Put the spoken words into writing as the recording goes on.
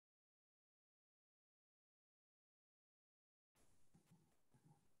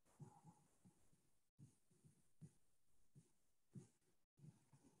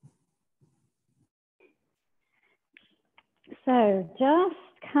So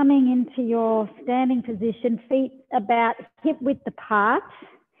just coming into your standing position, feet about hip width apart,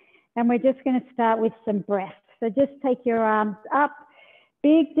 and we're just going to start with some breath. So just take your arms up,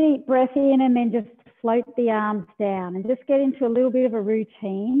 big deep breath in, and then just float the arms down and just get into a little bit of a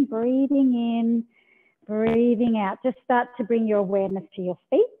routine, breathing in, breathing out. Just start to bring your awareness to your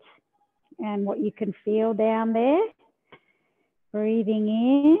feet and what you can feel down there. Breathing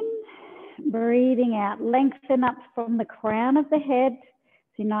in, breathing out. Lengthen up from the crown of the head.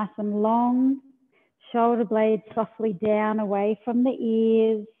 So nice and long. Shoulder blades softly down away from the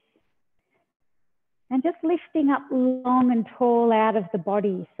ears. And just lifting up long and tall out of the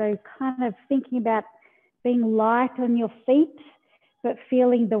body. So kind of thinking about being light on your feet, but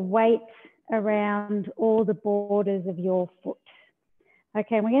feeling the weight around all the borders of your foot.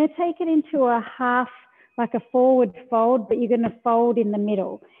 Okay, we're going to take it into a half, like a forward fold, but you're going to fold in the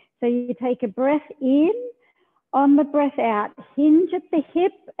middle. So you take a breath in, on the breath out, hinge at the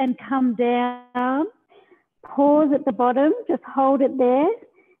hip and come down. Pause at the bottom, just hold it there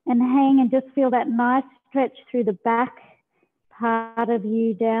and hang and just feel that nice stretch through the back part of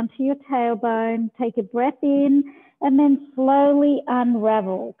you down to your tailbone. Take a breath in and then slowly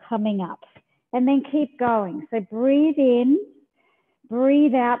unravel coming up and then keep going. So breathe in,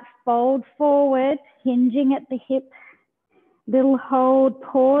 breathe out, fold forward, hinging at the hip, little hold,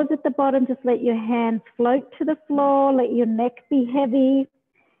 pause at the bottom, just let your hands float to the floor, let your neck be heavy.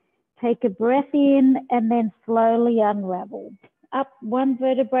 Take a breath in and then slowly unravel. Up one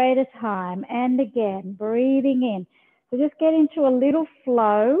vertebrae at a time and again, breathing in. So just get into a little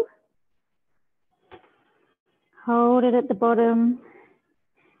flow. Hold it at the bottom.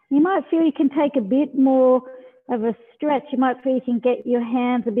 You might feel you can take a bit more of a stretch. You might feel you can get your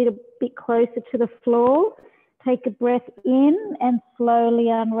hands a bit closer to the floor. Take a breath in and slowly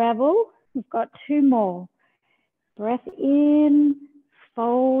unravel. We've got two more. Breath in,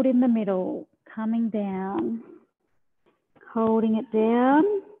 fold in the middle, coming down. Holding it down,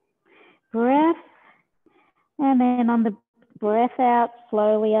 breath, and then on the breath out,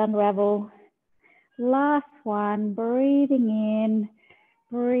 slowly unravel. Last one, breathing in,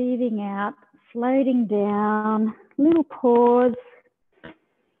 breathing out, floating down, little pause.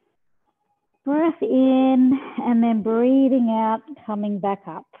 Breath in, and then breathing out, coming back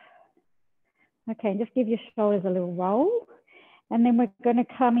up. Okay, just give your shoulders a little roll. And then we're going to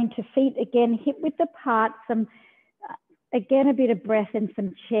come into feet again, hip width apart, again, a bit of breath and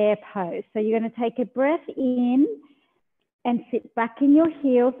some chair pose. So you're going to take a breath in and sit back in your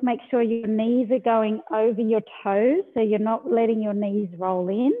heels. Make sure your knees are going over your toes, so you're not letting your knees roll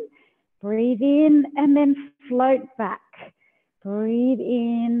in. Breathe in and then float back. Breathe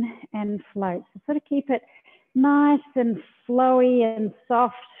in and float. So sort of keep it nice and flowy and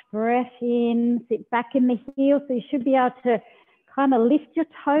soft. Breath in, sit back in the heels. So you should be able to kind of lift your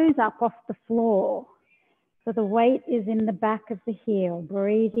toes up off the floor. So the weight is in the back of the heel.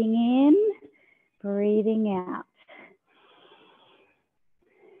 Breathing in, breathing out.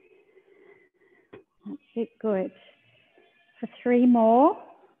 That's it, good. For three more.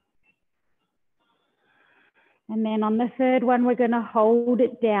 And then on the third one, we're going to hold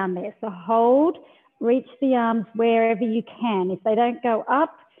it down there. So hold, reach the arms wherever you can. If they don't go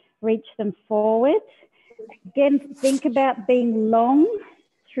up, reach them forward. Again, think about being long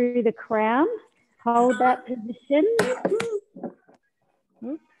through the crown. Hold that position.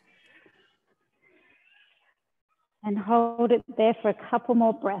 And hold it there for a couple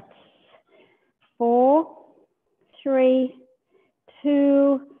more breaths. 4, 3,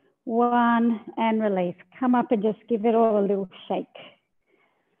 2, 1, and release. Come up and just give it all a little shake.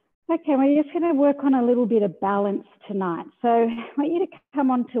 Okay, we're just going to work on a little bit of balance tonight. So I want you to come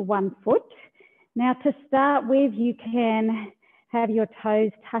onto one foot. Now to start with, you can have your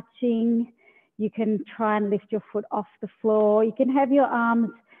toes touching. You can try and lift your foot off the floor. You can have your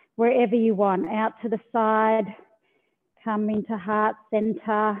arms wherever you want, out to the side, come into heart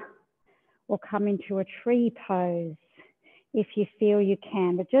center, or come into a tree pose if you feel you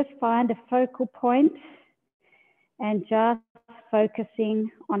can. But just find a focal point and just focusing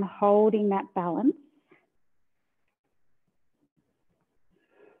on holding that balance.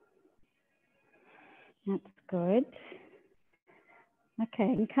 That's good. Okay,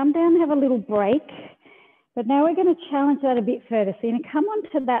 and come down and have a little break. But now we're going to challenge that a bit further. So you're going to come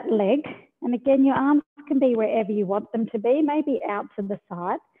onto that leg. And again, your arms can be wherever you want them to be, maybe out to the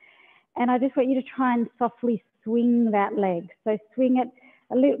side. And I just want you to try and softly swing that leg. So swing it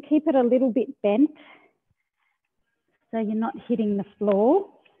a little, keep it a little bit bent so you're not hitting the floor.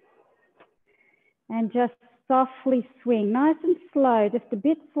 And just softly swing, nice and slow, just a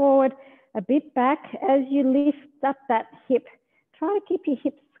bit forward, a bit back. As you lift up that hip, try to keep your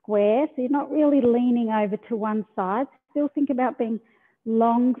hips square so you're not really leaning over to one side. Still think about being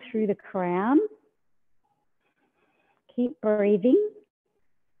long through the crown. Keep breathing.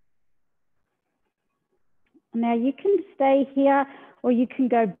 Now you can stay here or you can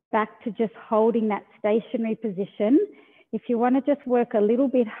go back to just holding that stationary position. If you want to just work a little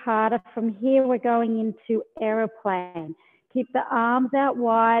bit harder, from here we're going into aeroplane. Keep the arms out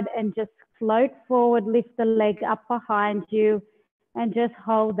wide and just float forward, lift the leg up behind you and just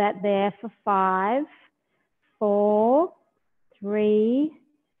hold that there for 5, 4, 3,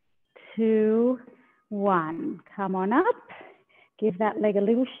 2, 1. Come on up. Give that leg a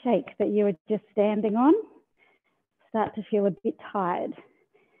little shake that you were just standing on. Start to feel a bit tired.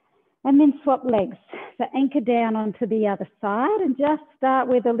 And then swap legs. So anchor down onto the other side and just start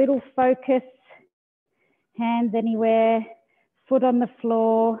with a little focus. Hands anywhere, foot on the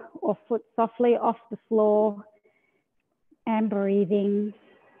floor or foot softly off the floor, and breathing.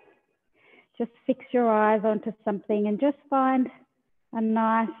 Just fix your eyes onto something and just find a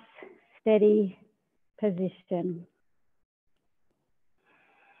nice, steady position.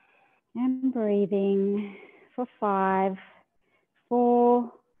 And breathing for 5,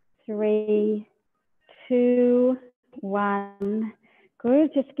 4, 3, 2, 1. Good,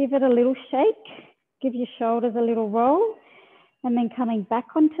 just give it a little shake. Give your shoulders a little roll. And then coming back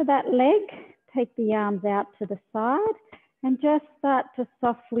onto that leg, take the arms out to the side and just start to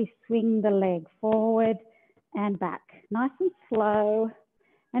softly swing the leg forward and back. Nice and slow.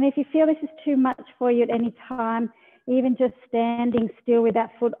 And if you feel this is too much for you at any time, even just standing still with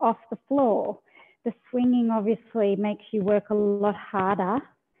that foot off the floor, the swinging obviously makes you work a lot harder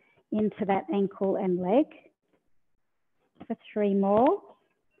into that ankle and leg. For 3 more,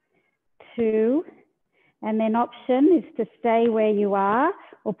 2, and then option is to stay where you are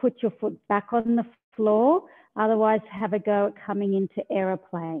or put your foot back on the floor. Otherwise, have a go at coming into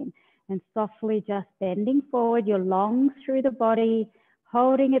aeroplane and softly just bending forward. You're long through the body,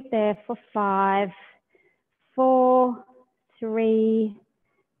 holding it there for 5, 4, 3,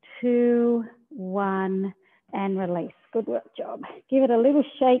 2, 1, and release. Good work, job. Give it a little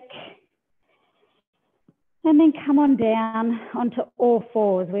shake. And then come on down onto all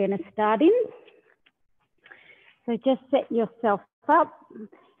fours. We're going to start in. So just set yourself up.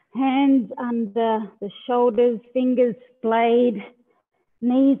 Hands under the shoulders, fingers splayed,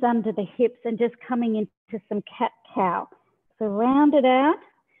 knees under the hips, and just coming into some cat-cow. So round it out,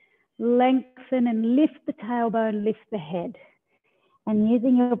 lengthen and lift the tailbone, lift the head. And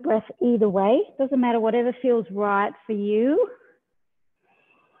using your breath either way, doesn't matter, whatever feels right for you.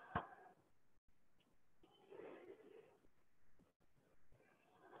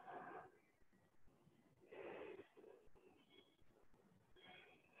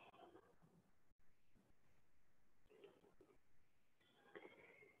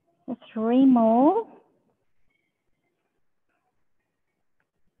 For 3 more.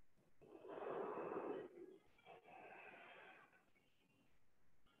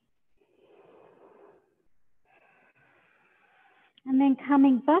 And then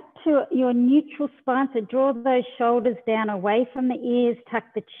coming back to your neutral spine, so draw those shoulders down away from the ears, tuck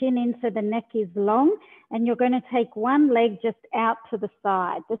the chin in so the neck is long, and you're going to take one leg just out to the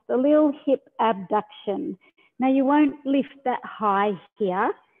side, just a little hip abduction. Now you won't lift that high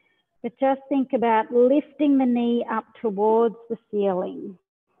here, but just think about lifting the knee up towards the ceiling.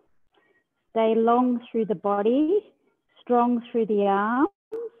 Stay long through the body, strong through the arms,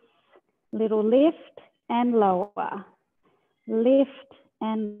 little lift and lower. Lift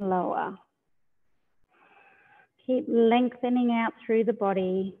and lower. Keep lengthening out through the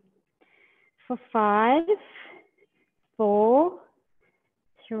body. For 5, 4,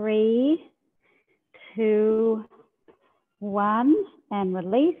 3, 2, 1, and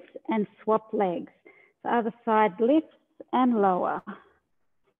release and swap legs. The other side lifts and lower.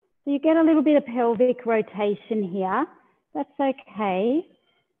 So you get a little bit of pelvic rotation here. That's okay.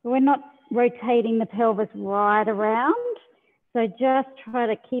 We're not rotating the pelvis right around. So just try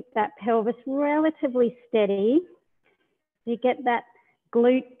to keep that pelvis relatively steady. You get that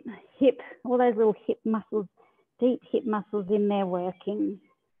glute, hip, all those little hip muscles, deep hip muscles in there working.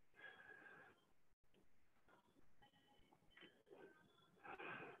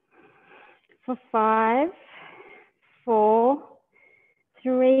 For 5, 4,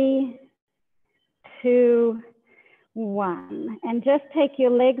 3, 2, 1. And just take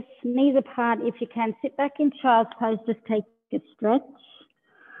your legs, knees apart if you can. Sit back in child's pose, just take a stretch.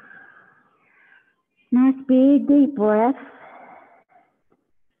 Nice big deep breath.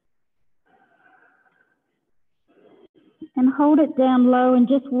 and hold it down low and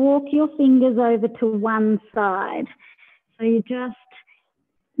just walk your fingers over to one side. So you're just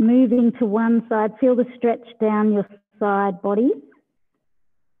moving to one side. Feel the stretch down your side body.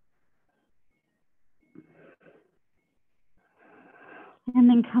 And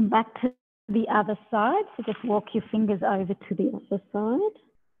then come back to the other side. So just walk your fingers over to the other side.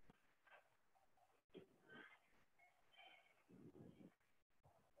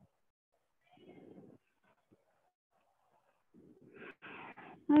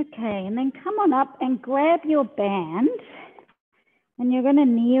 Okay, and then come on up and grab your band and you're going to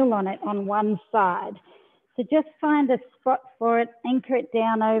kneel on it on one side. So just find a spot for it, anchor it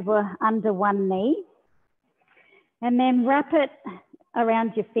down over under one knee, and then wrap it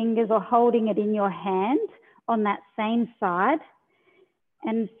around your fingers or holding it in your hand on that same side.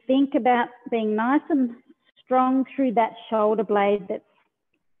 And think about being nice and strong through that shoulder blade that's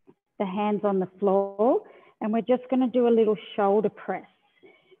the hands on the floor. And we're just going to do a little shoulder press.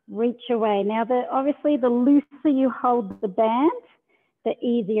 Reach away. Now, obviously, the looser you hold the band, the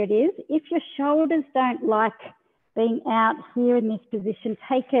easier it is. If your shoulders don't like being out here in this position,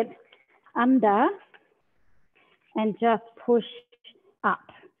 take it under and just push up.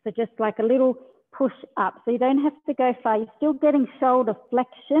 So just like a little push up. So you don't have to go far. You're still getting shoulder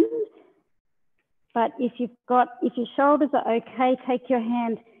flexion. But if your shoulders are okay, take your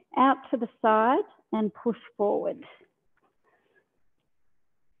hand out to the side and push forward.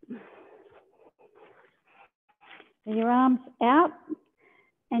 So your arms out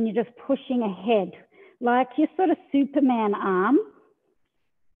and you're just pushing ahead, like your sort of Superman arm.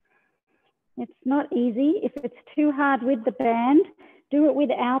 It's not easy. If it's too hard with the band, do it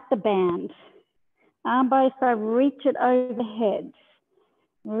without the band. Arm by side, reach it overhead.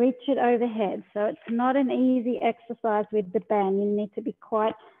 Reach it overhead. So it's not an easy exercise with the band. You need to be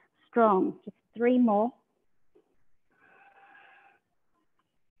quite strong. Just 3 more.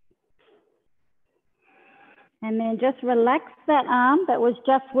 And then just relax that arm that was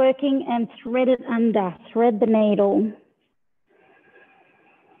just working and thread it under. Thread the needle.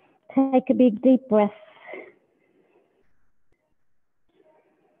 Take a big deep breath.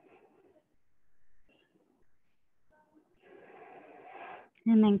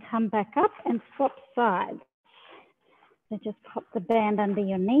 And then come back up and swap sides. So just pop the band under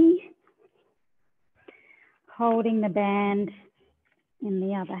your knee. Holding the band in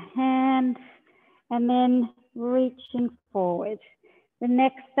the other hand. And then reaching forward. The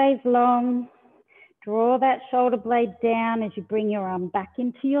neck stays long. Draw that shoulder blade down as you bring your arm back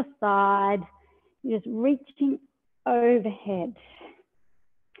into your side. You're just reaching overhead.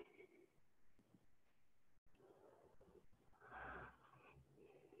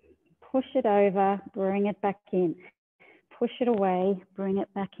 Push it over, bring it back in. Push it away, bring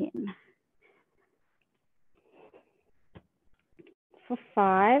it back in. For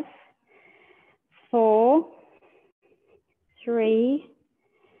 5, 4, 3,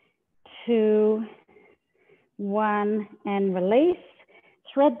 2, 1, and release.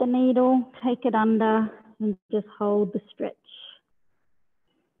 Thread the needle, take it under, and just hold the stretch.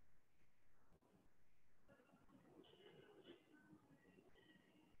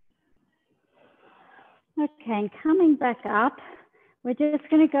 Okay, and coming back up, we're just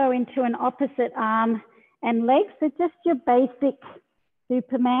going to go into an opposite arm and leg. So just your basic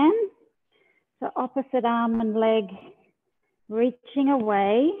Superman. So opposite arm and leg, reaching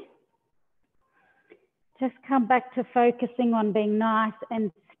away. Just come back to focusing on being nice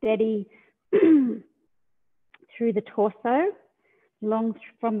and steady through the torso, long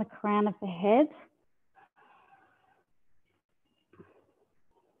from the crown of the head.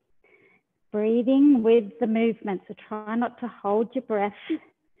 Breathing with the movement, so try not to hold your breath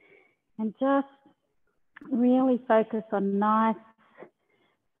and just really focus on nice,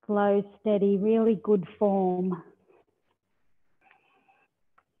 slow, steady, really good form.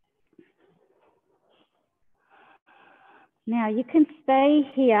 Now you can stay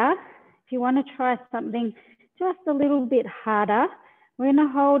here if you want to try something just a little bit harder. We're going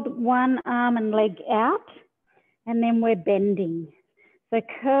to hold one arm and leg out and then we're bending. So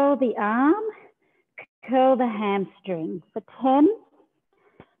curl the arm, curl the hamstring for 10,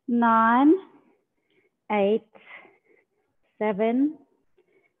 9, 8, 7,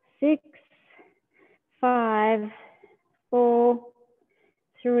 6, 5, 4,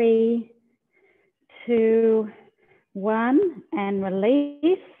 3, 2, 1, and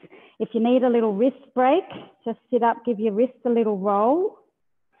release. If you need a little wrist break, just sit up, give your wrist a little roll.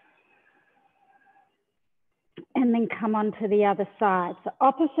 And then come on to the other side. So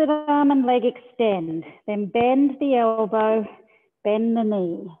opposite arm and leg extend. Then bend the elbow, bend the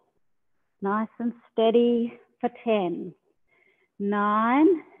knee. Nice and steady for 10. 9,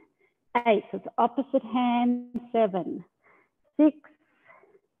 8. So it's opposite hand. 7, 6,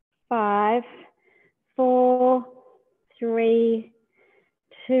 5, 4, 3,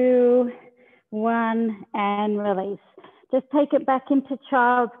 2, 1, and release. Just take it back into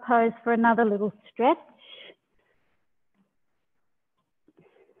child's pose for another little stretch.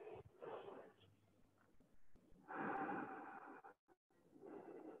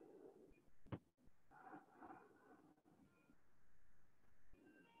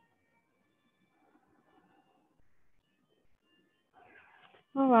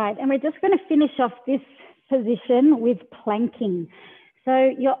 All right, and we're just going to finish off this position with planking. So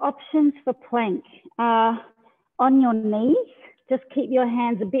your options for plank are on your knees. Just keep your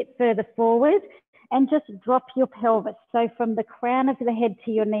hands a bit further forward and just drop your pelvis. So from the crown of the head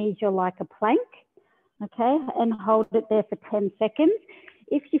to your knees, you're like a plank, okay? And hold it there for 10 seconds.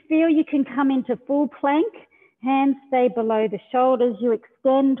 If you feel you can come into full plank, hands stay below the shoulders, you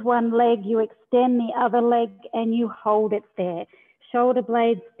extend one leg, you extend the other leg, and you hold it there. Shoulder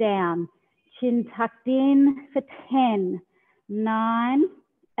blades down, chin tucked in for 10, 9,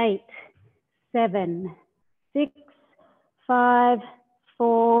 8, 7, 6, 5,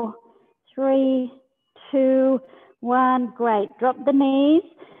 4, 3, 2, 1. Great. Drop the knees,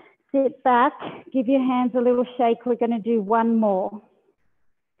 sit back, give your hands a little shake. We're going to do one more.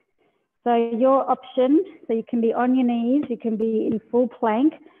 So your option, so you can be on your knees, you can be in full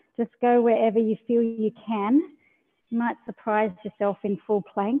plank. Just go wherever you feel you can. You might surprise yourself in full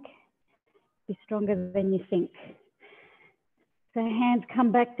plank. Be stronger than you think. So hands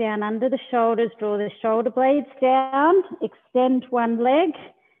come back down under the shoulders, draw the shoulder blades down, extend one leg,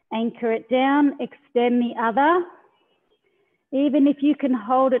 anchor it down, extend the other. Even if you can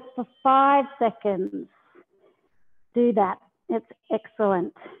hold it for 5 seconds, do that. It's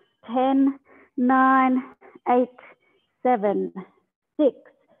excellent. 10, 9, 8, 7, 6,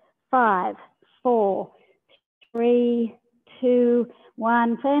 5, 4, 3, 2,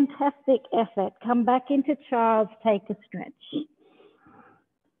 1. Fantastic effort. Come back into child's, take a stretch.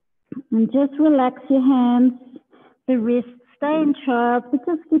 And just relax your hands, the wrists, stay in child, but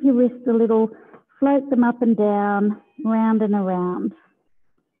just give your wrists a little, float them up and down, round and around.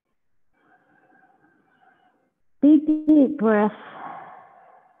 Big, deep breath.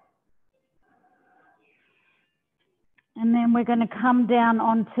 And then we're going to come down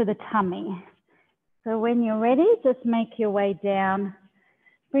onto the tummy. So when you're ready, just make your way down.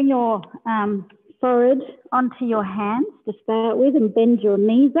 Bring your forehead onto your hands to start with and bend your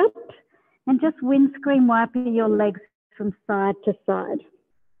knees up and just windscreen wipe your legs from side to side.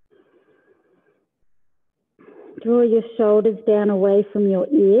 Draw your shoulders down away from your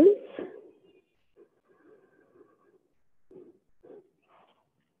ears.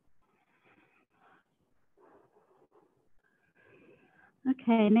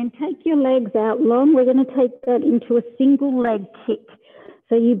 Okay, and then take your legs out long. We're going to take that into a single leg kick.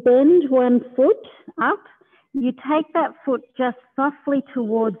 So you bend one foot up. You take that foot just softly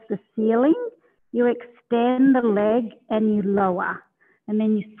towards the ceiling. You extend the leg and you lower. And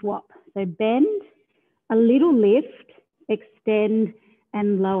then you swap. So bend, a little lift, extend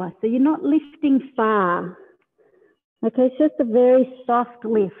and lower. So you're not lifting far. Okay, it's just a very soft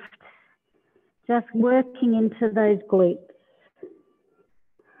lift. Just working into those glutes.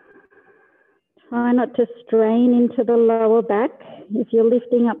 Try not to strain into the lower back. If you're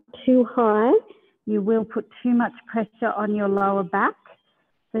lifting up too high, you will put too much pressure on your lower back.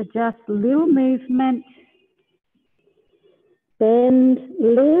 So just little movement. Bend,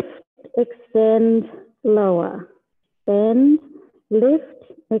 lift, extend, lower. Bend,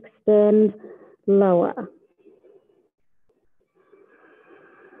 lift, extend, lower.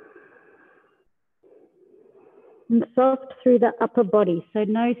 And soft through the upper body. So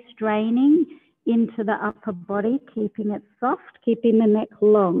no straining into the upper body, keeping it soft, keeping the neck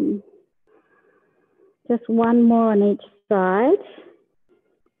long. Just one more on each side.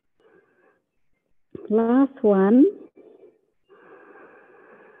 Last one.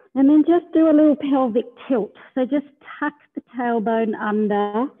 And then just do a little pelvic tilt. So just tuck the tailbone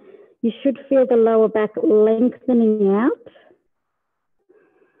under. You should feel the lower back lengthening out.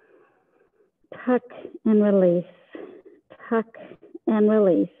 Tuck and release. Tuck and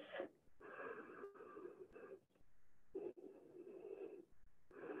release.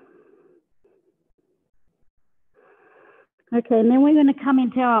 Okay, and then we're going to come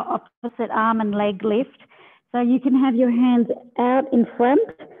into our opposite arm and leg lift. So you can have your hands out in front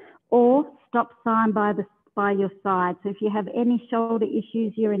or stop sign by your side. So if you have any shoulder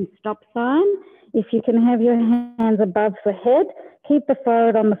issues, you're in stop sign. If you can have your hands above the head, Keep the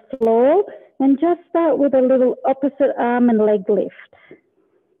forehead on the floor and just start with a little opposite arm and leg lift.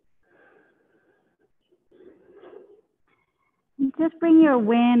 And just bring your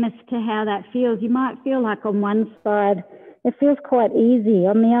awareness to how that feels. You might feel like on one side it feels quite easy.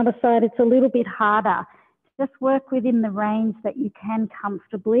 On the other side it's a little bit harder. Just work within the range that you can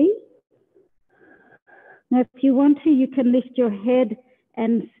comfortably. Now, if you want to, you can lift your head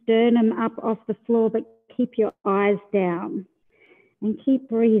and sternum up off the floor, but keep your eyes down and keep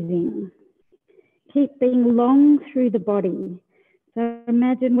breathing. Keep being long through the body. So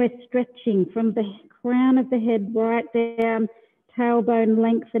imagine we're stretching from the crown of the head right down, tailbone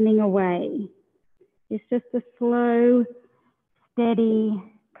lengthening away. It's just a slow, steady,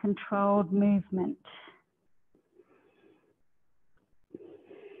 controlled movement.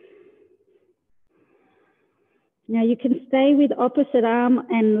 Now you can stay with opposite arm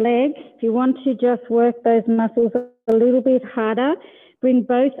and leg. If you want to just work those muscles a little bit harder, bring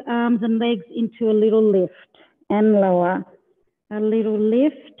both arms and legs into a little lift and lower. A little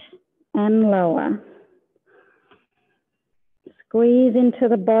lift and lower. Squeeze into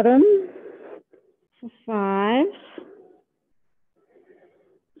the bottom for 5,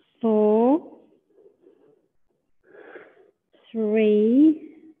 4, 3,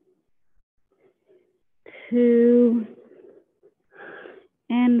 2,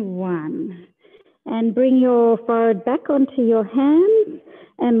 and 1. And bring your forehead back onto your hands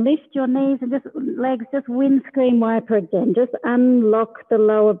and lift your knees and just legs, just windscreen wiper again. Just unlock the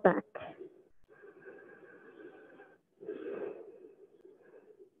lower back.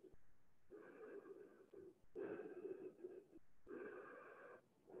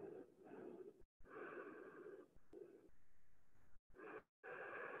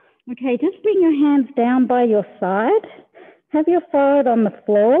 Okay, just bring your hands down by your side. Have your forehead on the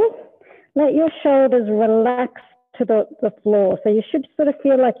floor. Let your shoulders relax to the floor. So you should sort of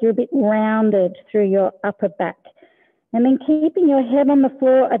feel like you're a bit rounded through your upper back. And then keeping your head on the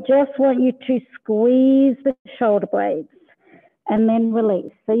floor, I just want you to squeeze the shoulder blades and then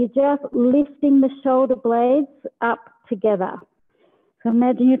release. So you're just lifting the shoulder blades up together. So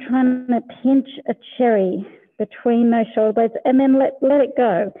imagine you're trying to pinch a cherry between those shoulder blades and then let it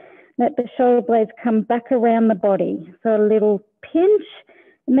go. Let the shoulder blades come back around the body. So a little pinch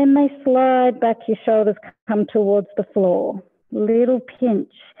and then they slide back, your shoulders come towards the floor. Little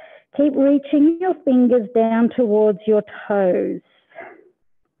pinch. Keep reaching your fingers down towards your toes.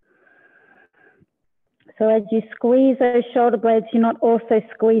 So as you squeeze those shoulder blades, you're not also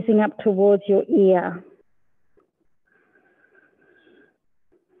squeezing up towards your ear.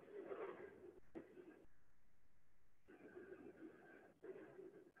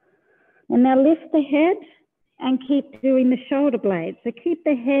 And now lift the head and keep doing the shoulder blades. So keep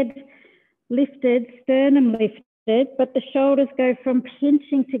the head lifted, sternum lifted, but the shoulders go from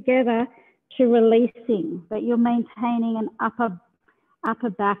pinching together to releasing, but you're maintaining an upper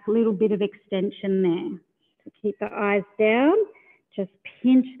back, little bit of extension there. So keep the eyes down, just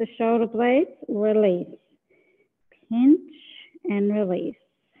pinch the shoulder blades, release. Pinch and release.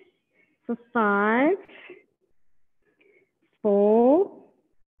 For 5, 4,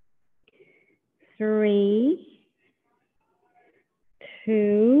 3,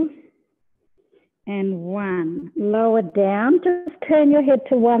 2, and 1. Lower down. Just turn your head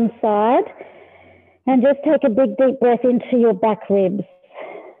to one side and just take a big deep breath into your back ribs.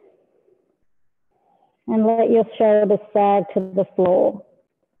 And let your shoulders sag to the floor.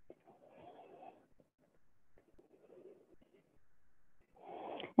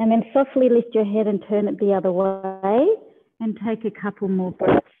 And then softly lift your head and turn it the other way and take a couple more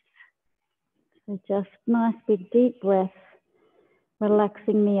breaths. So just nice big deep breath,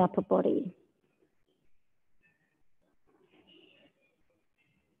 relaxing the upper body.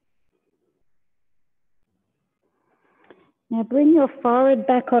 Now bring your forehead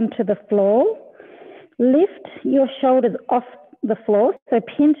back onto the floor. Lift your shoulders off the floor. So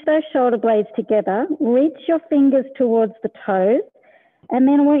pinch those shoulder blades together. Reach your fingers towards the toes. And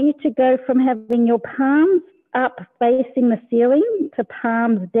then I want you to go from having your palms up facing the ceiling to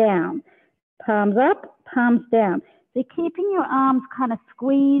palms down. Palms up, palms down. So keeping your arms kind of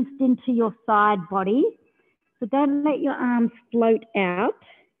squeezed into your side body. So don't let your arms float out.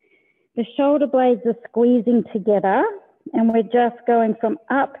 The shoulder blades are squeezing together and we're just going from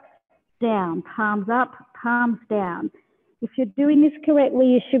up, down, palms up, palms down. If you're doing this correctly,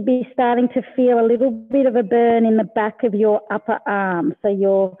 you should be starting to feel a little bit of a burn in the back of your upper arm, so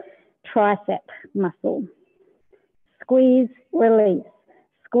your tricep muscle. Squeeze, release.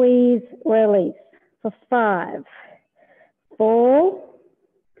 Squeeze, release. For 5, 4,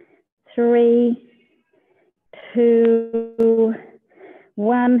 3, 2,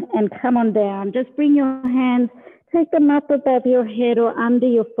 1, and come on down. Just bring your hands, take them up above your head or under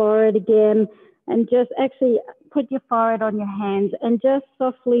your forehead again, and just actually put your forehead on your hands and just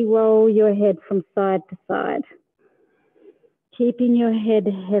softly roll your head from side to side, keeping your head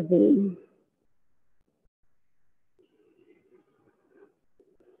heavy.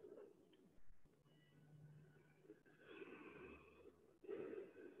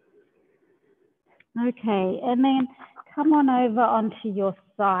 Okay, and then come on over onto your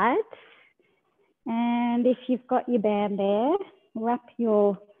side. And if you've got your band there, wrap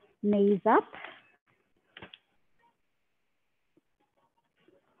your knees up.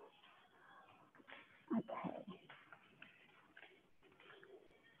 Okay.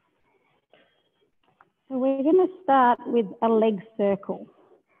 So we're going to start with a leg circle.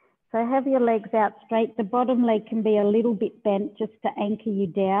 So have your legs out straight. The bottom leg can be a little bit bent just to anchor you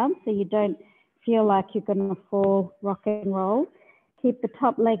down so you don't feel like you're going to fall, rock and roll. Keep the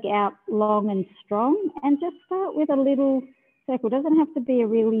top leg out long and strong and just start with a little circle. It doesn't have to be a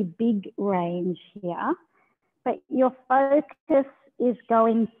really big range here, but your focus is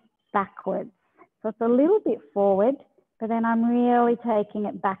going backwards. So it's a little bit forward, but then I'm really taking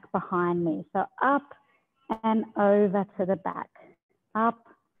it back behind me. So up and over to the back, up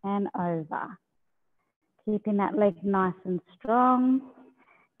and over. Keeping that leg nice and strong.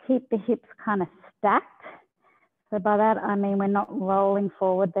 Keep the hips kind of stacked. So by that, I mean we're not rolling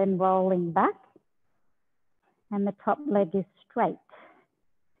forward, then rolling back. And the top leg is straight.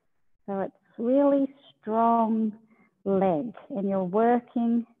 So it's really strong leg. And you're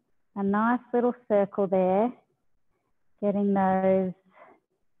working a nice little circle there, getting those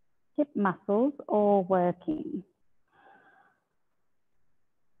hip muscles all working.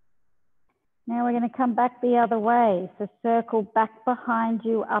 Now we're going to come back the other way. So circle back behind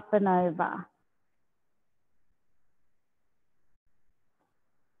you, up and over.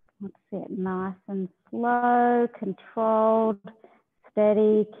 That's it, nice and slow, controlled,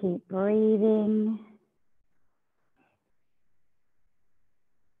 steady, keep breathing.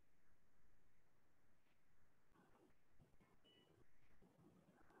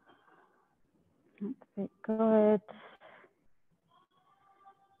 That's it, good.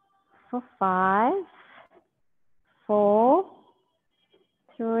 For 5, 4,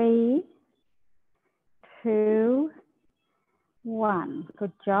 3, 2, 1.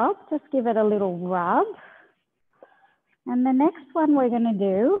 Good job. Just give it a little rub. And the next one we're going to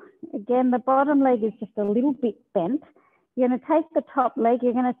do, again, the bottom leg is just a little bit bent. You're going to take the top leg,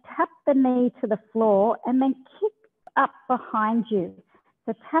 you're going to tap the knee to the floor and then kick up behind you.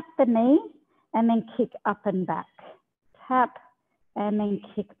 So tap the knee and then kick up and back. Tap and then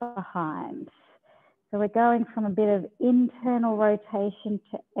kick behind. So we're going from a bit of internal rotation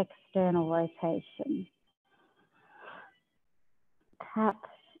to external rotation. Tap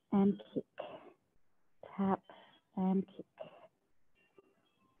and kick. Tap and kick.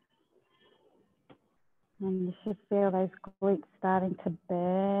 And you should feel those glutes starting to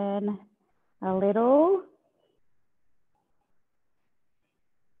burn a little.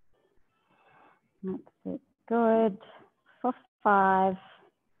 That's it. Good. For 5,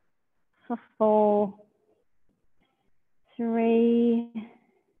 for 4, 3,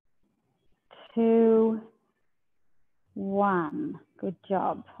 2, 1. Good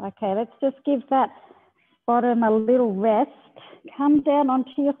job. Okay, let's just give that bottom a little rest. Come down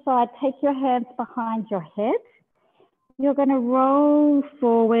onto your side. Take your hands behind your head. You're going to roll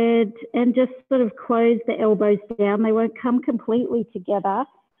forward and just sort of close the elbows down. They won't come completely together.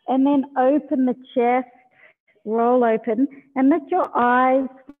 And then open the chest, roll open, and let your eyes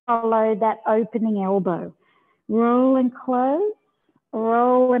follow that opening elbow. Roll and close,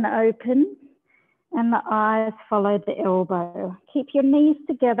 roll and open, and the eyes follow the elbow. Keep your knees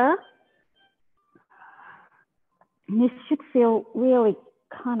together. And this should feel really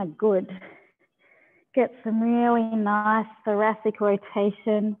kind of good. Get some really nice thoracic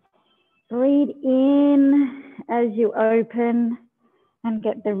rotation. Breathe in as you open and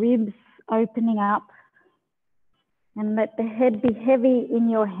get the ribs opening up. And let the head be heavy in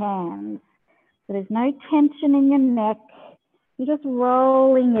your hands. So there's no tension in your neck. You're just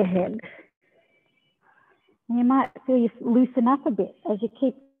rolling your head. And you might feel you loosen up a bit as you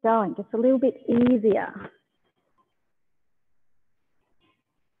keep going, just a little bit easier.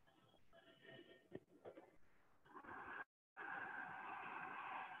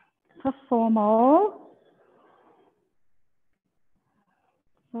 For 4 more.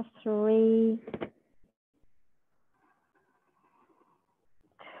 For 3,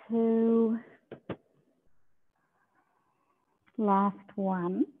 2, last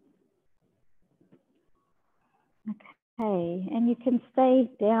one. Okay, and you can stay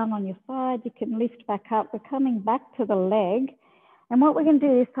down on your side. You can lift back up. We're coming back to the leg. And what we're going to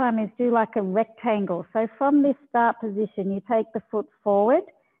do this time is do like a rectangle. So from this start position, you take the foot forward,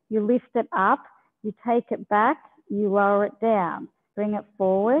 you lift it up, you take it back, you lower it down. Bring it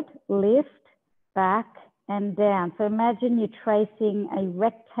forward, lift, back, and down. So imagine you're tracing a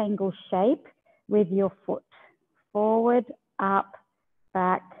rectangle shape with your foot. Forward, up,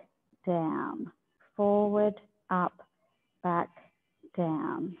 back, down. Forward, up, back,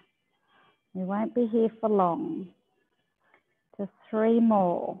 down. We won't be here for long. Just 3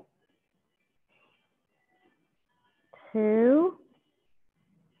 more. 2,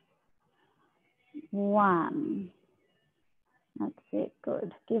 1. That's it,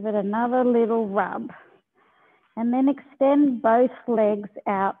 good. Give it another little rub. And then extend both legs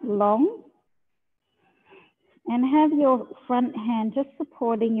out long. And have your front hand just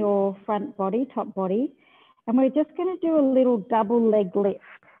supporting your front body, top body. And we're just going to do a little double leg lift.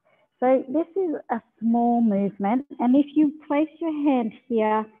 So this is a small movement. And if you place your hand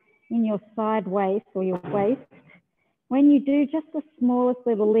here in your side waist or your waist, when you do just the smallest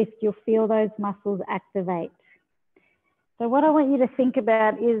little lift, you'll feel those muscles activate. So what I want you to think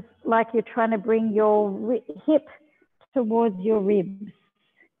about is like you're trying to bring your hip towards your ribs.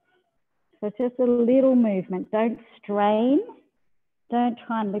 So it's just a little movement. Don't strain. Don't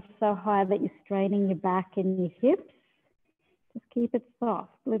try and lift so high that you're straining your back and your hips. Just keep it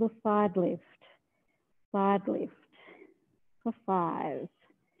soft. Little side lift. Side lift. For 5,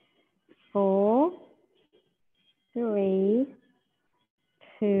 4, 3,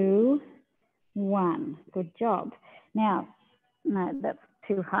 2, 1. Good job. Now, no, that's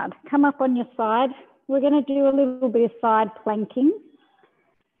too hard. Come up on your side. We're going to do a little bit of side planking.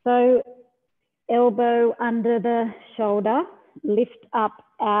 So elbow under the shoulder, lift up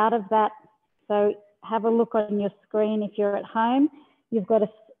out of that. So have a look on your screen if you're at home. You've got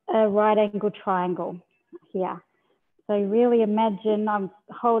a right angle triangle here. So really imagine I'm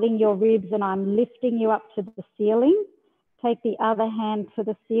holding your ribs and I'm lifting you up to the ceiling. Take the other hand to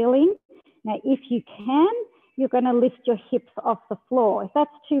the ceiling. Now, if you can, you're going to lift your hips off the floor. If that's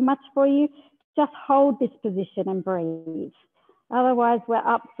too much for you, just hold this position and breathe. Otherwise, we're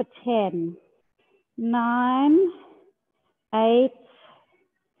up for 10, 9, 8,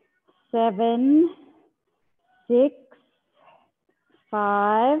 7, 6,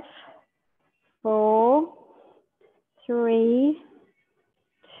 5, 4, 3,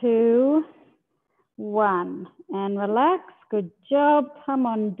 2, 1. And relax. Good job. Come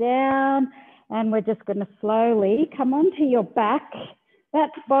on down. And we're just going to slowly come onto your back. That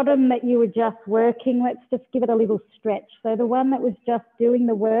bottom that you were just working, let's just give it a little stretch. So the one that was just doing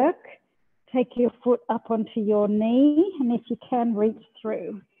the work, take your foot up onto your knee, and if you can, reach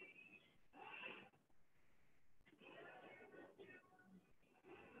through.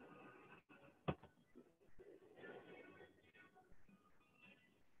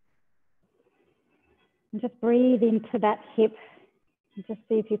 And just breathe into that hip and just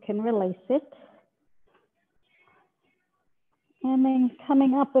see if you can release it. And then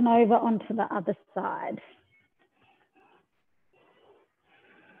coming up and over onto the other side.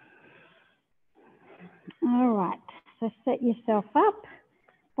 All right, so set yourself up.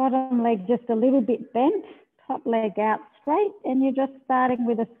 Bottom leg just a little bit bent, top leg out straight, and you're just starting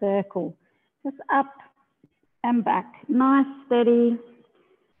with a circle. Just up and back. Nice, steady,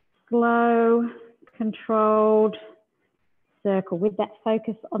 slow, controlled circle with that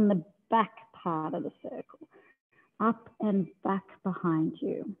focus on the back part of the circle. Up and back behind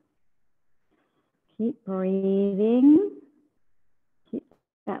you. Keep breathing. Keep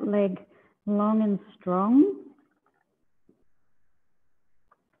that leg long and strong.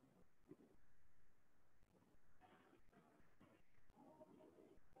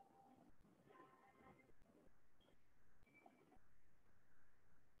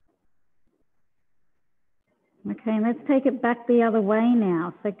 Okay, let's take it back the other way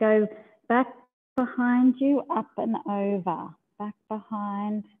now. So go back behind you, up and over. Back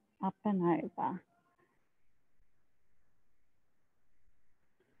behind, up and over.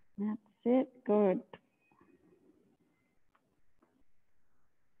 That's it, good.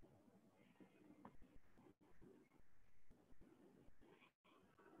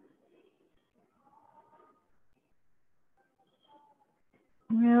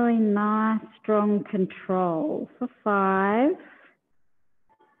 Really nice, strong control for 5,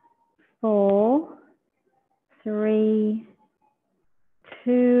 4, 3,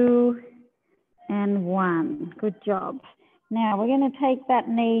 2, and 1. Good job. Now we're going to take that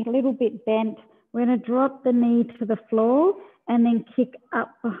knee a little bit bent. We're going to drop the knee to the floor and then kick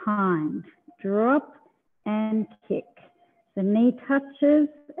up behind. Drop and kick. The knee touches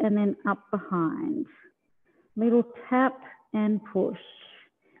and then up behind. Little tap and push.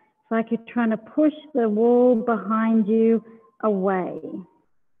 It's like you're trying to push the wall behind you away.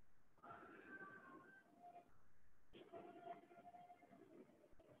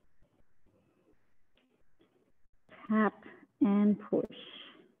 Tap and push.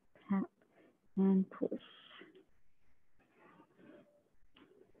 Tap and push.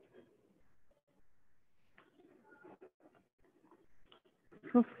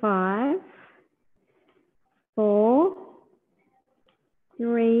 For 5, 4,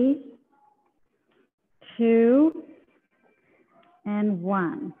 3, 2, and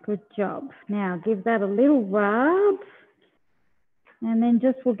 1. Good job. Now give that a little rub. And then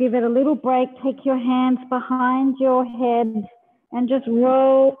just we'll give it a little break. Take your hands behind your head and just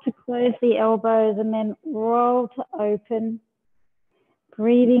roll to close the elbows and then roll to open.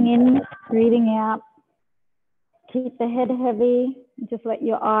 Breathing in, breathing out. Keep the head heavy. Just let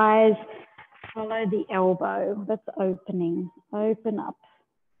your eyes follow the elbow that's opening. Open up.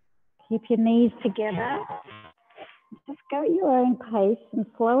 Keep your knees together. Just go at your own pace and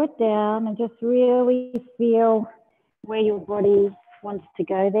slow it down and just really feel where your body wants to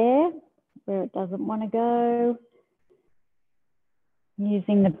go there, where it doesn't want to go.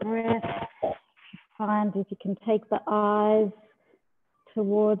 Using the breath, find if you can take the eyes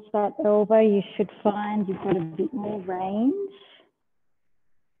towards that elbow, you should find you've got a bit more range.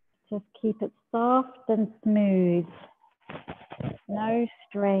 Just keep it soft and smooth. No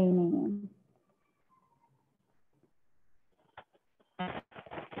straining.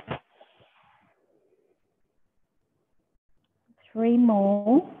 Three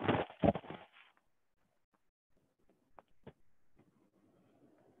more.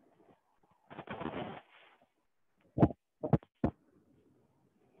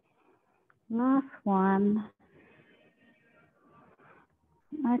 Last one.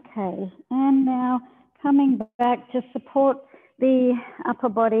 Okay, and now coming back to support the upper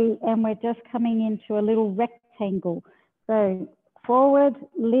body, and we're just coming into a little rectangle. So forward,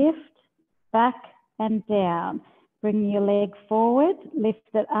 lift, back and down. Bring your leg forward, lift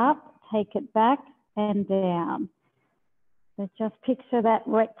it up, take it back and down. So just picture that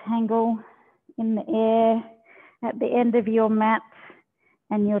rectangle in the air at the end of your mat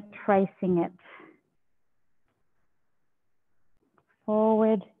and you're tracing it.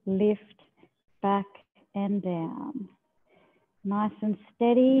 Forward, lift, back and down. Nice and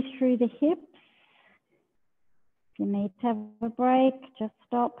steady through the hips. If you need to have a break, just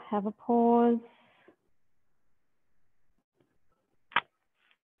stop, have a pause.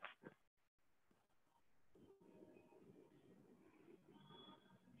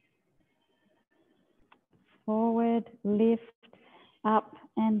 Forward, lift, up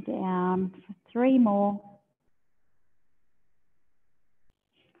and down. 3 more.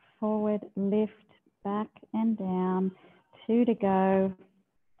 Forward, lift, back and down. 2 to go.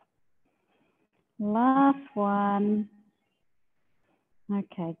 Last one.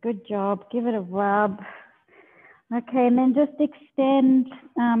 Okay, good job. Give it a rub. Okay, and then just extend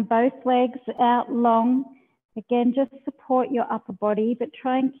both legs out long. Again, just support your upper body, but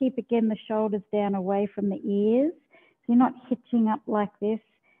try and keep, again, the shoulders down away from the ears. So you're not hitching up like this.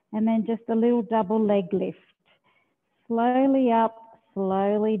 And then just a little double leg lift. Slowly up,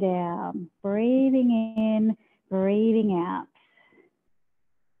 slowly down. Breathing in, breathing out.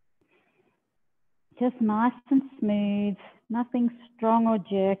 Just nice and smooth, nothing strong or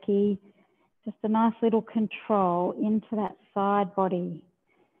jerky. Just a nice little control into that side body.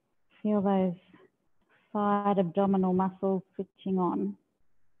 Feel those side abdominal muscles switching on.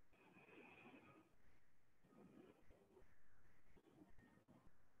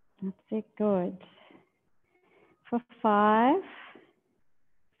 That's it, good. For 5,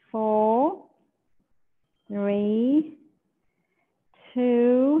 4, 3,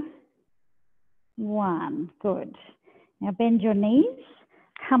 2, 1. Good. Now bend your knees.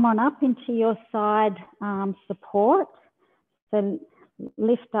 Come on up into your side support. So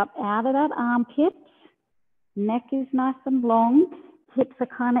lift up out of that armpit. Neck is nice and long. Hips are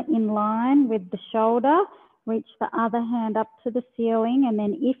kind of in line with the shoulder. Reach the other hand up to the ceiling. And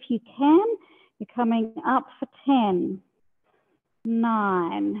then if you can, you're coming up for 10,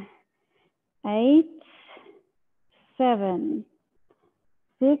 9, 8, 7,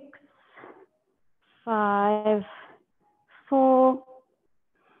 6, 5, 4,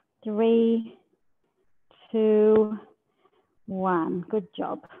 3, 2, 1. Good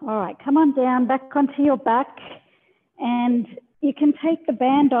job. All right, come on down, back onto your back. And you can take the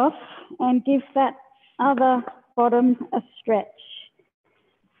band off and give that other bottom a stretch.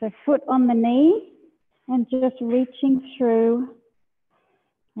 So foot on the knee and just reaching through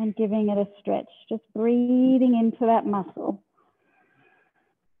and giving it a stretch, just breathing into that muscle.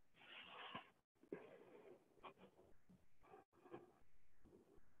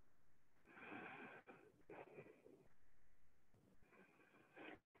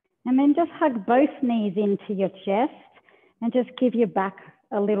 And then just hug both knees into your chest and just give your back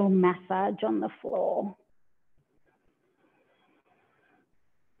a little massage on the floor.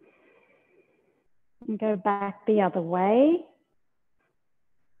 And go back the other way.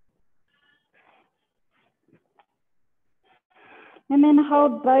 And then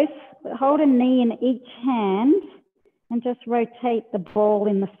hold a knee in each hand and just rotate the ball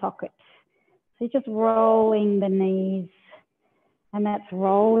in the socket. So you're just rolling the knees, and that's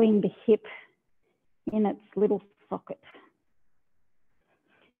rolling the hip in its little socket.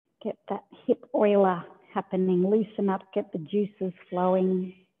 Get that hip oiler happening, loosen up, get the juices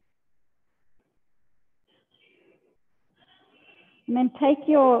flowing. And then take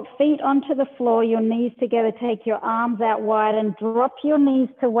your feet onto the floor, your knees together, take your arms out wide and drop your knees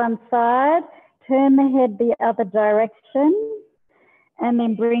to one side, turn the head the other direction, and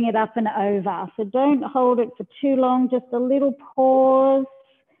then bring it up and over. So don't hold it for too long, just a little pause,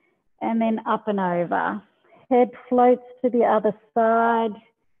 and then up and over. Head floats to the other side.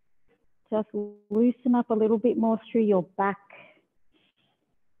 Just loosen up a little bit more through your back.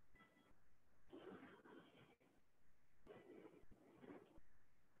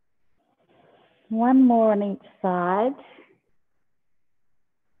 One more on each side.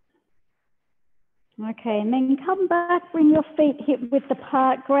 Okay, and then come back, bring your feet hip width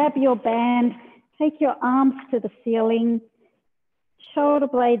apart, grab your band, take your arms to the ceiling, shoulder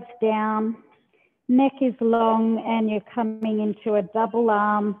blades down, neck is long, and you're coming into a double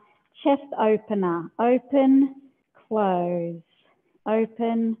arm chest opener. Open, close,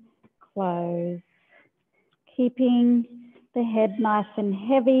 open, close. Keeping the head nice and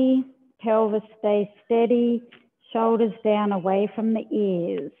heavy, pelvis stays steady, shoulders down away from the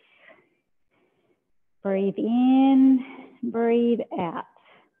ears. Breathe in, breathe out.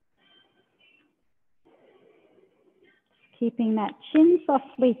 Keeping that chin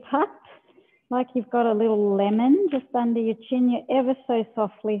softly tucked, like you've got a little lemon just under your chin. You're ever so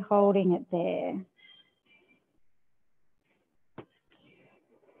softly holding it there.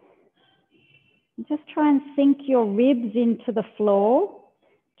 Just try and sink your ribs into the floor.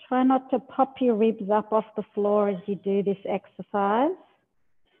 Try not to pop your ribs up off the floor as you do this exercise.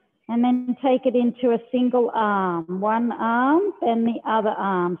 And then take it into a single arm. One arm, then the other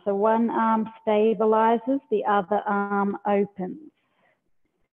arm. So one arm stabilizes, the other arm opens.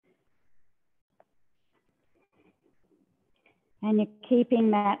 And you're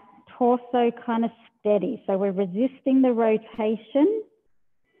keeping that torso kind of steady. So we're resisting the rotation,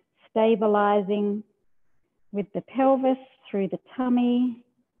 stabilizing with the pelvis through the tummy.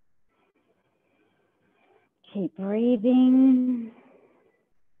 Keep breathing.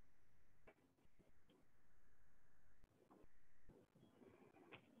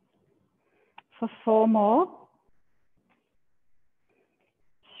 For 4 more.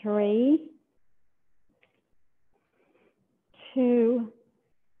 3, 2,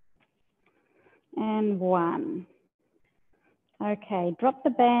 and 1. Okay, drop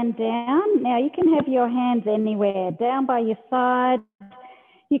the band down. Now you can have your hands anywhere, down by your side.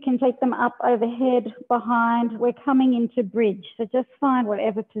 You can take them up overhead, behind. We're coming into bridge. So just find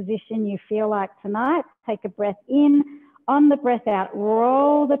whatever position you feel like tonight. Take a breath in. On the breath out,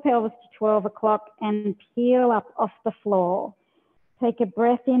 roll the pelvis to 12 o'clock and peel up off the floor. Take a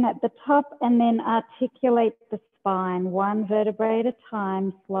breath in at the top and then articulate the spine, one vertebrae at a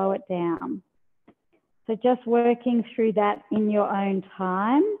time, slow it down. So just working through that in your own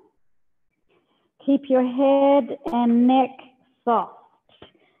time. Keep your head and neck soft.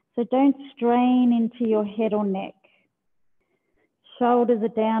 So don't strain into your head or neck. Shoulders are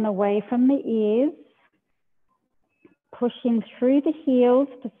down away from the ears. Pushing through the heels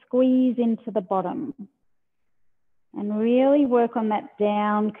to squeeze into the bottom. And really work on that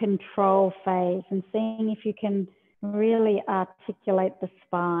down control phase and seeing if you can really articulate the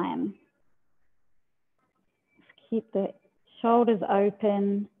spine. Just keep the shoulders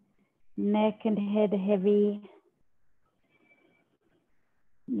open, neck and head heavy.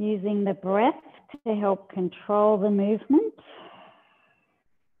 Using the breath to help control the movement.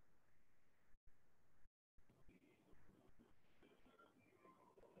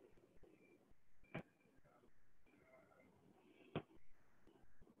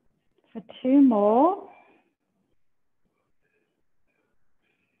 For 2 more.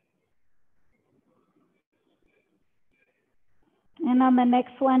 And on the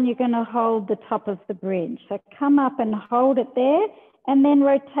next one, you're going to hold the top of the bridge. So come up and hold it there, and then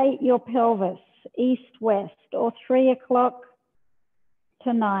rotate your pelvis east-west, or 3 o'clock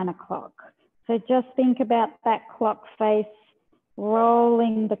to 9 o'clock. So just think about that clock face,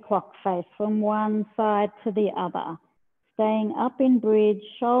 rolling the clock face from one side to the other. Staying up in bridge,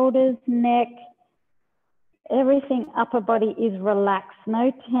 shoulders, neck, everything upper body is relaxed,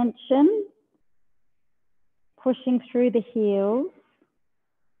 no tension. Pushing through the heels.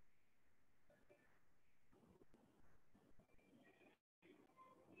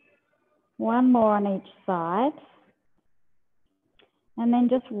 One more on each side. And then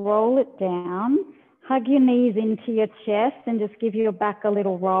just roll it down. Hug your knees into your chest and just give your back a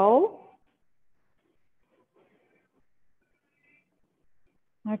little roll.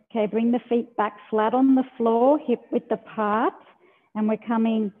 Okay, bring the feet back flat on the floor, hip width apart. And we're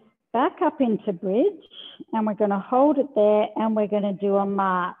coming back up into bridge. And we're going to hold it there and we're going to do a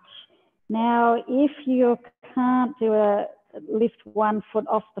march. Now, if you can't lift one foot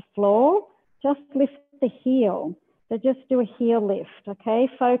off the floor, just lift the heel. So just do a heel lift, okay?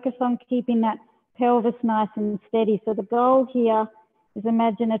 Focus on keeping that pelvis nice and steady. So the goal here is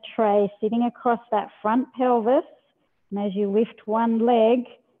imagine a tray sitting across that front pelvis. And as you lift one leg,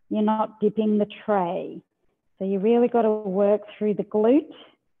 you're not dipping the tray. So you really got to work through the glute,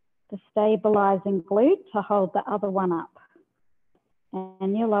 the stabilizing glute to hold the other one up.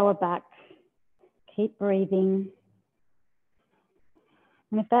 And your lower back. Keep breathing.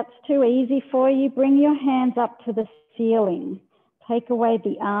 And if that's too easy for you, bring your hands up to the ceiling. Take away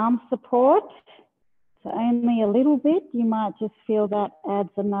the arm support. So only a little bit. You might just feel that adds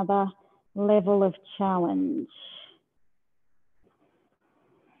another level of challenge.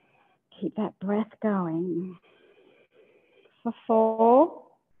 Keep that breath going. For 4,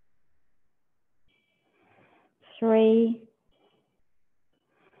 3,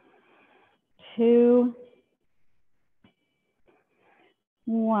 2,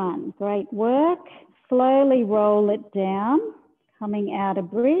 1. Great work. Slowly roll it down, coming out of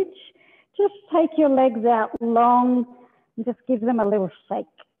bridge. Just take your legs out long and just give them a little shake.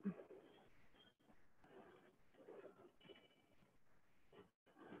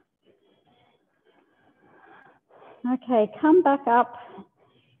 Okay, come back up.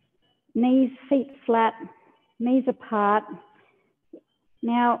 Knees, feet flat, knees apart.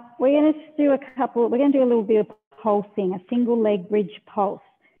 Now, we're going to do a little bit of pulsing, a single leg bridge pulse.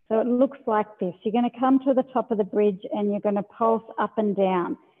 So it looks like this. You're going to come to the top of the bridge and you're going to pulse up and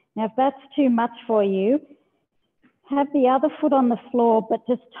down. Now, if that's too much for you, have the other foot on the floor, but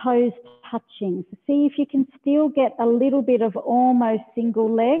just toes touching. So see if you can still get a little bit of almost single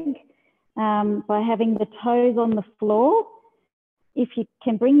leg by having the toes on the floor. If you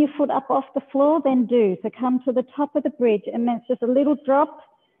can bring your foot up off the floor, then do. So come to the top of the bridge and then it's just a little drop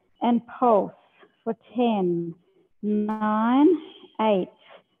and pulse for 10, 9, 8,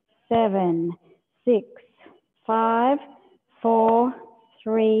 7, 6, 5, 4,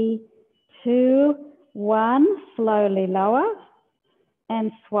 3, 2, 1. Slowly lower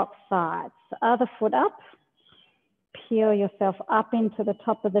and swap sides. Other foot up. Peel yourself up into the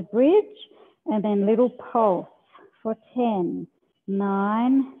top of the bridge and then little pulse for 10,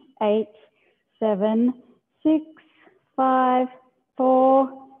 9, 8, 7, 6, 5,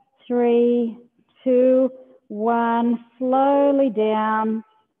 4, 3, 2, 1. Slowly down.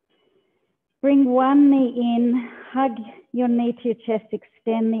 Bring one knee in, hug your knee to your chest,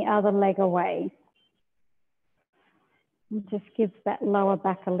 extend the other leg away. And just gives that lower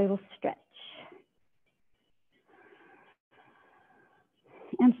back a little stretch.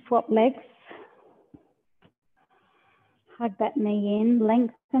 And swap legs. Hug that knee in,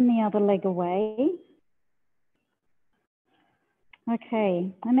 lengthen the other leg away.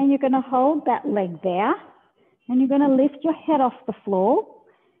 Okay, and then you're going to hold that leg there and you're going to lift your head off the floor.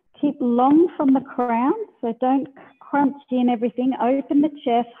 Keep long from the crown, so don't crunch in everything. Open the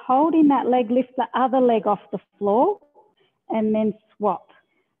chest, holding that leg, lift the other leg off the floor and then swap.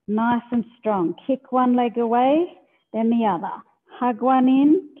 Nice and strong. Kick one leg away, then the other. Hug one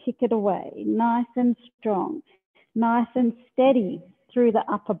in, kick it away. Nice and strong. Nice and steady through the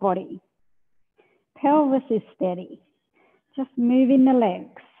upper body. Pelvis is steady. Just moving the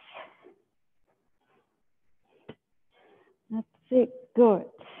legs. That's it. Good.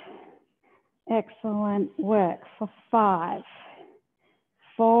 Excellent work for 5,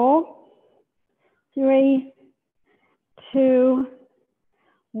 4, 3, 2,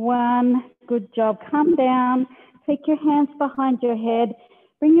 1. Good job. Come down. Take your hands behind your head.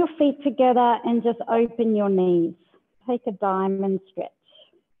 Bring your feet together and just open your knees. Take a diamond stretch.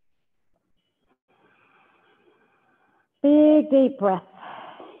 Big deep breath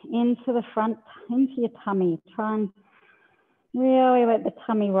into the front, into your tummy. Try and really let the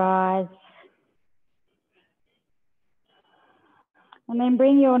tummy rise. And then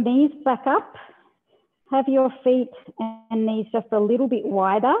bring your knees back up. Have your feet and knees just a little bit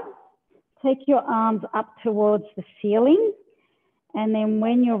wider. Take your arms up towards the ceiling. And then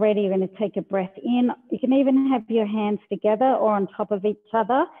when you're ready, you're going to take a breath in. You can even have your hands together or on top of each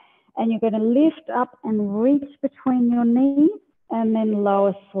other. And you're going to lift up and reach between your knees and then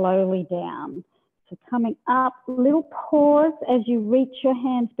lower slowly down. So coming up, little pause as you reach your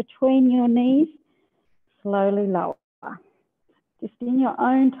hands between your knees, slowly lower. Just in your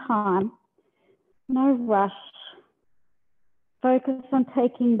own time, no rush. Focus on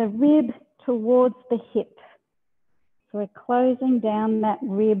taking the rib towards the hip. So we're closing down that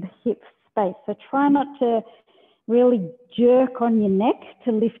rib hip space. So try not to really jerk on your neck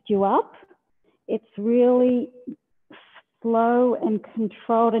to lift you up. It's really slow and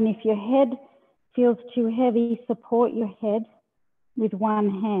controlled. And if your head feels too heavy, support your head with one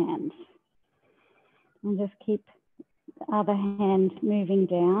hand. And just keep the other hand moving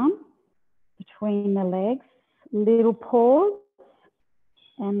down between the legs. Little pause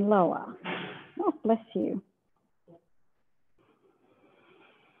and lower. Oh, bless you.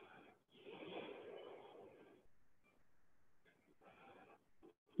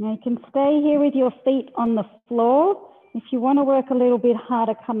 Now you can stay here with your feet on the floor. If you want to work a little bit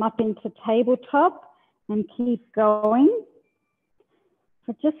harder, come up into tabletop and keep going.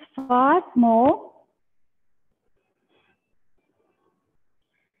 For just 5 more.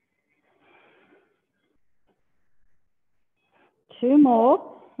 Two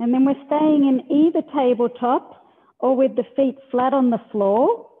more, and then we're staying in either tabletop or with the feet flat on the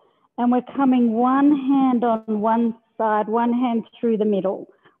floor, and we're coming one hand on one side, one hand through the middle,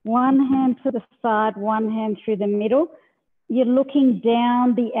 one hand to the side, one hand through the middle. You're looking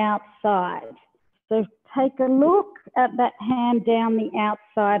down the outside. So take a look at that hand down the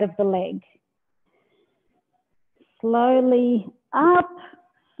outside of the leg. Slowly up.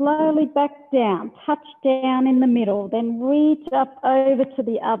 Slowly back down, touch down in the middle, then reach up over to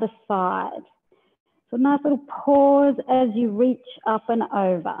the other side. So nice little pause as you reach up and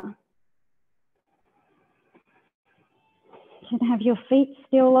over. You can have your feet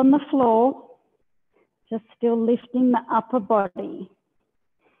still on the floor, just still lifting the upper body.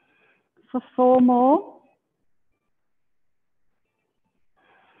 For 4 more.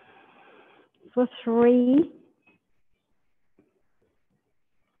 For 3.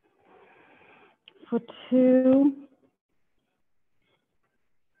 For 2,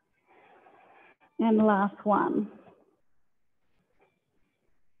 and last one.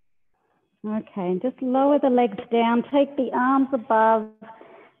 Okay, just lower the legs down, take the arms above,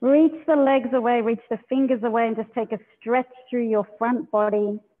 reach the legs away, reach the fingers away, and just take a stretch through your front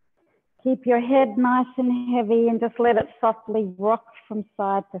body. Keep your head nice and heavy and just let it softly rock from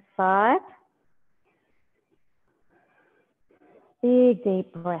side to side. Big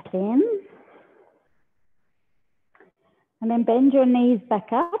deep breath in. And then bend your knees back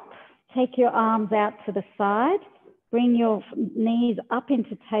up. Take your arms out to the side. Bring your knees up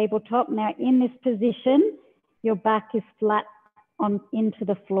into tabletop. Now in this position, your back is flat into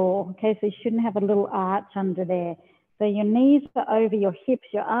the floor. Okay, so you shouldn't have a little arch under there. So your knees are over your hips,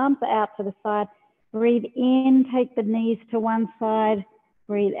 your arms are out to the side. Breathe in, take the knees to one side.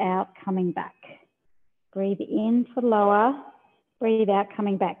 Breathe out, coming back. Breathe in for lower. Breathe out,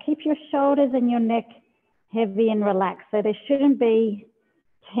 coming back. Keep your shoulders and your neck heavy and relaxed. So there shouldn't be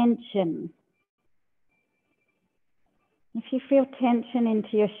tension. If you feel tension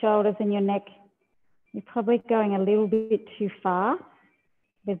into your shoulders and your neck, you're probably going a little bit too far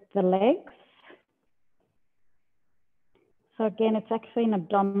with the legs. So again, it's actually an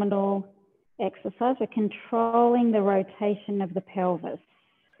abdominal exercise. We're controlling the rotation of the pelvis.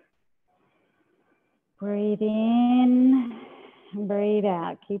 Breathe in, breathe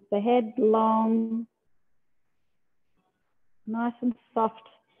out. Keep the head long, nice and soft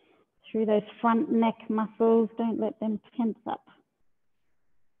through those front neck muscles. Don't let them tense up.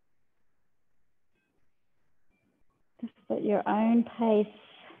 Just at your own pace.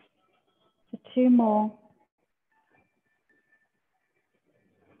 For 2 more.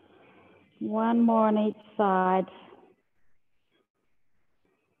 1 more on each side.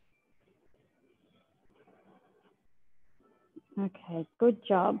 Okay, good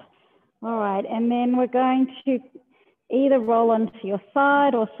job. All right, and then we're going to either roll onto your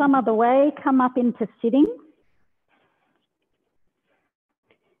side or some other way, come up into sitting.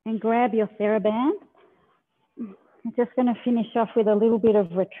 And grab your TheraBand. I'm just going to finish off with a little bit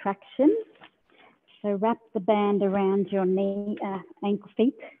of retraction. So wrap the band around your knee,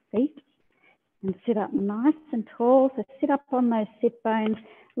 feet, and sit up nice and tall. So sit up on those sit bones,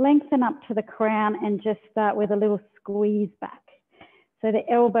 lengthen up to the crown, and just start with a little squeeze back. So the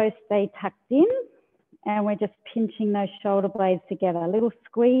elbows stay tucked in, and we're just pinching those shoulder blades together. A little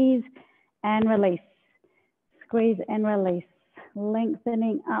squeeze and release. Squeeze and release.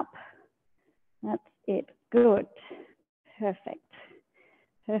 Lengthening up. That's it. Good. Perfect.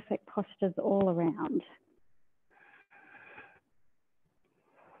 Perfect postures all around.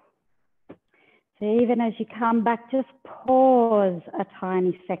 So even as you come back, just pause a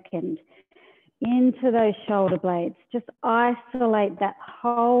tiny second into those shoulder blades. Just isolate that,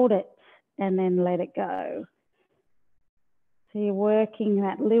 hold it, and then let it go. So you're working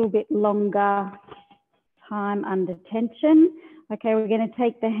that little bit longer time under tension. Okay, we're going to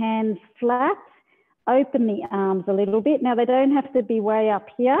take the hands flat. Open the arms a little bit. Now, they don't have to be way up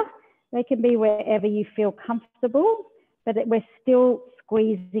here. They can be wherever you feel comfortable, but we're still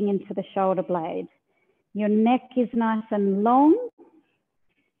squeezing into the shoulder blade. Your neck is nice and long.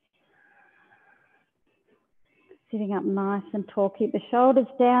 Sitting up nice and tall. Keep the shoulders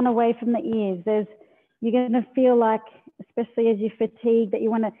down away from the ears. You're going to feel like, especially as you fatigue, that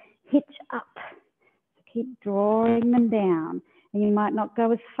you want to hitch up. So keep drawing them down. And you might not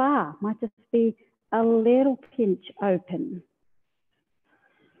go as far. Might just be a little pinch open.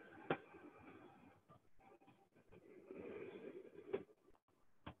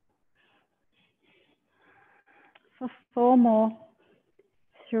 For 4 more.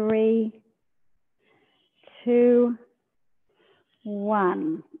 3, 2,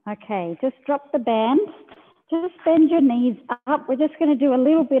 1. Okay, just drop the band. Just bend your knees up. We're just going to do a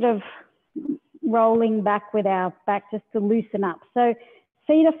little bit of rolling back with our back just to loosen up. So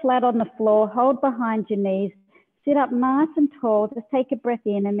feet are flat on the floor. Hold behind your knees. Sit up nice and tall. Just take a breath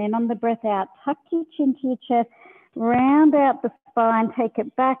in, and then on the breath out, tuck your chin to your chest. Round out the spine. Take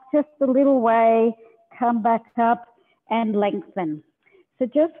it back just a little way. Come back up and lengthen. So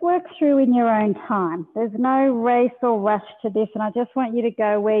just work through in your own time. There's no race or rush to this, and I just want you to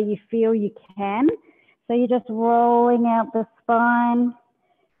go where you feel you can. So you're just rolling out the spine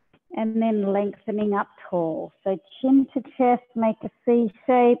and then lengthening up tall. So chin to chest, make a C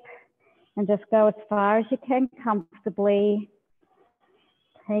shape, and just go as far as you can comfortably.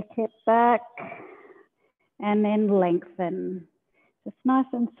 Take it back and then lengthen. Just nice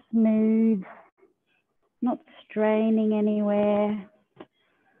and smooth, not straining anywhere.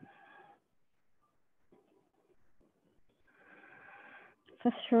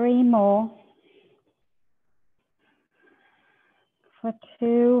 For 3 more. For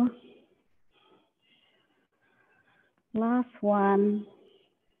 2. Last one.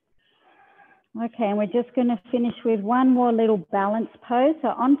 Okay, and we're just going to finish with one more little balance pose. So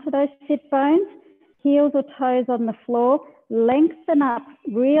onto those sit bones, heels or toes on the floor, lengthen up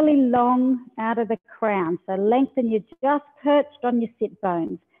really long out of the crown. So lengthen, you're just perched on your sit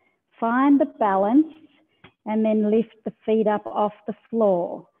bones. Find the balance and then lift the feet up off the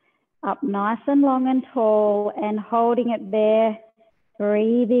floor. Up nice and long and tall and holding it there,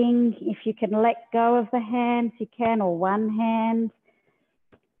 breathing. If you can let go of the hands, you can, or one hand.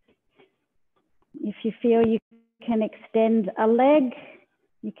 If you feel you can extend a leg,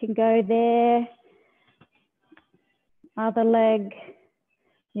 you can go there. Other leg,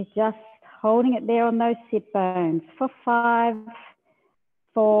 you're just holding it there on those sit bones. For 5,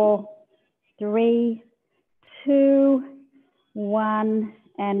 4, 3, 2, 1,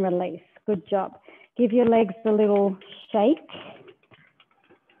 and release. Good job. Give your legs a little shake.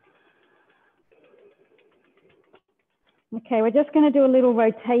 Okay, we're just going to do a little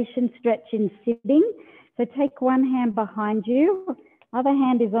rotation stretch in sitting. So take one hand behind you, other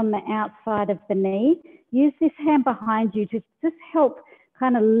hand is on the outside of the knee. Use this hand behind you to just help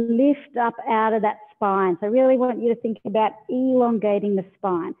kind of lift up out of that spine. So I really want you to think about elongating the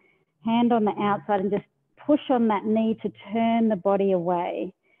spine. Hand on the outside and just push on that knee to turn the body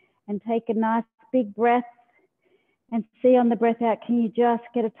away. And take a nice big breath and see on the breath out, can you just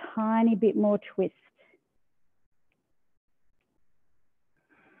get a tiny bit more twist?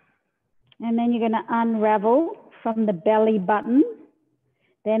 And then you're going to unravel from the belly button,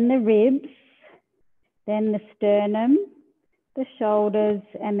 then the ribs, then the sternum, the shoulders,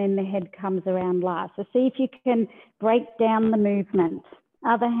 and then the head comes around last. So see if you can break down the movement.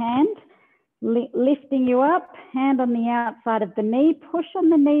 Other hand, lifting you up, hand on the outside of the knee, push on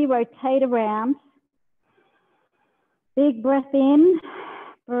the knee, rotate around. Big breath in,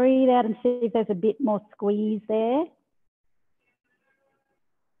 breathe out and see if there's a bit more squeeze there.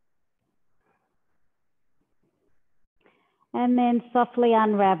 And then softly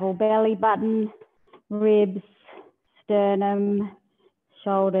unravel, belly button, ribs, sternum,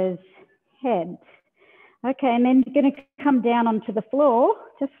 shoulders, head. Okay, and then you're going to come down onto the floor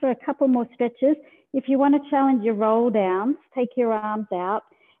just for a couple more stretches. If you want to challenge your roll downs, take your arms out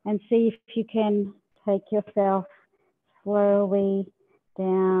and see if you can take yourself slowly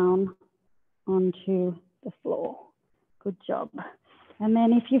down onto the floor. Good job. And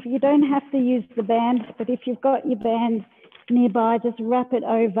then if you don't have to use the band, but if you've got your band nearby, just wrap it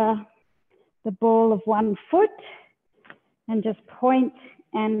over the ball of one foot and just point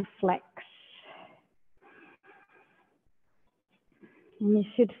and flex. And you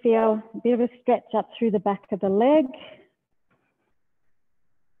should feel a bit of a stretch up through the back of the leg.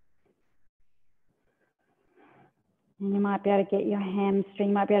 And you might be able to get your hamstring,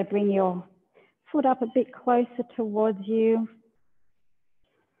 you might be able to bring your foot up a bit closer towards you.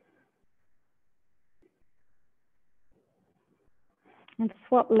 And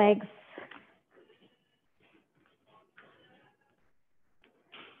swap legs.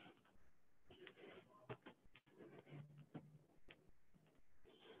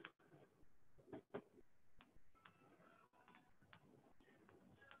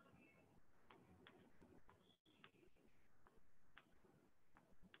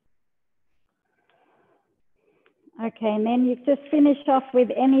 Okay, and then you just finish off with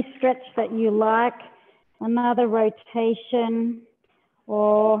any stretch that you like, another rotation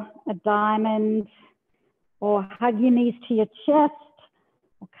or a diamond, or hug your knees to your chest,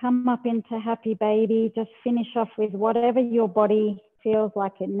 or come up into happy baby. Just finish off with whatever your body feels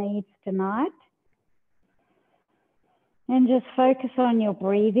like it needs tonight. And just focus on your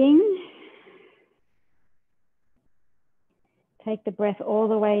breathing. Take the breath all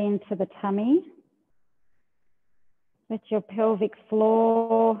the way into the tummy. Let your pelvic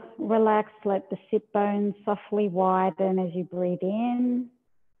floor relax. Let the sit bones softly widen as you breathe in.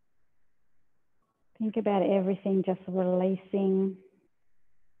 Think about everything just releasing.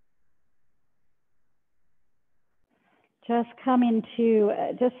 Just come into,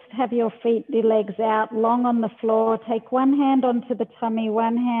 just have your feet, your legs out, long on the floor. Take one hand onto the tummy,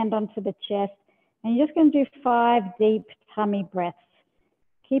 one hand onto the chest. And you're just going to do 5 deep tummy breaths.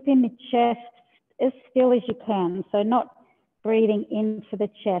 Keeping the chest as still as you can. So not breathing into the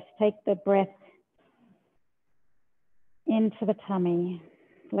chest. Take the breath into the tummy.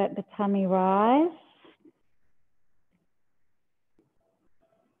 Let the tummy rise.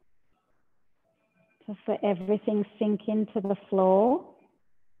 Just let everything sink into the floor.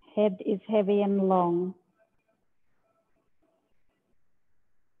 Head is heavy and long.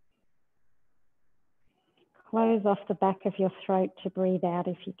 Close off the back of your throat to breathe out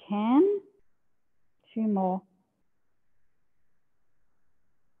if you can. 2 more.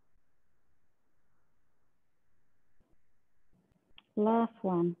 Last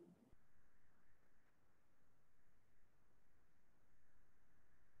one.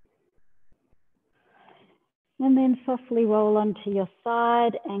 And then softly roll onto your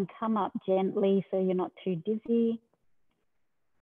side and come up gently so you're not too dizzy.